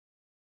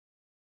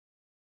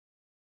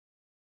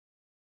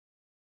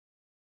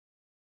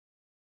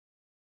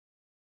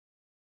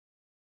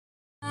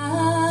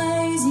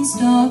and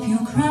stop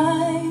your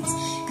cries,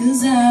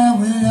 'cause I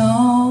will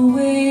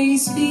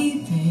always be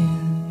there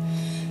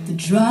to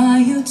dry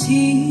your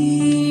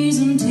tears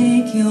and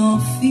take your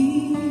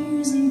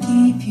fears and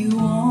keep you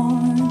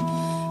warm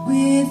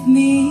with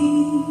me.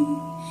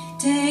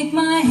 Take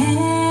my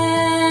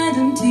hand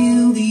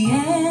until the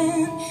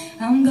end,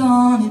 I'm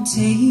gonna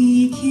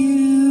take you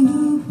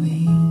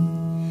away.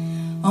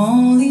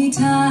 Only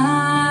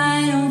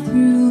tight all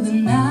through the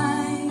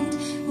night,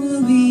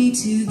 we'll be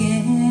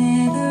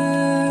together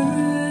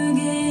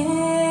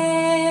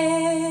again.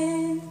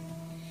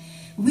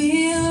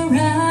 We'll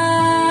ride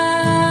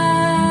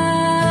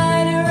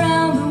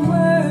around the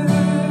world.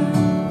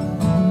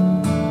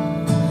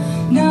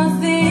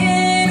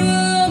 Nothing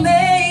will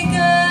make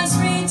us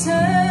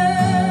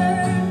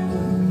return.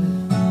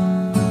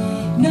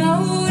 No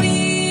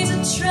need to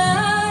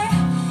try,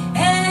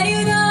 and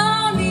you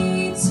don't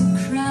need to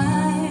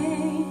cry,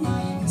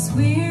 'cause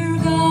we're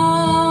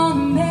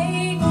gonna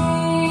make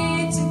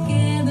it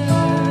together.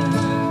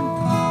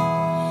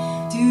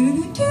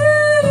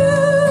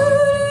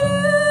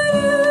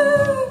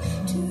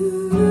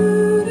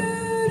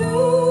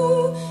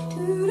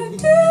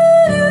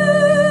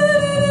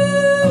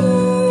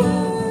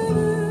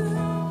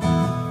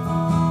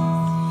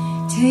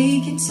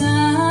 Take your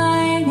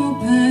time,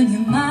 open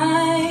your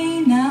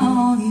mind, now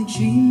all your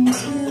dreams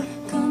will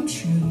come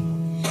true.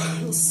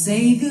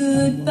 Say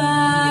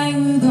goodbye,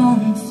 we're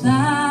gonna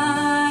fly.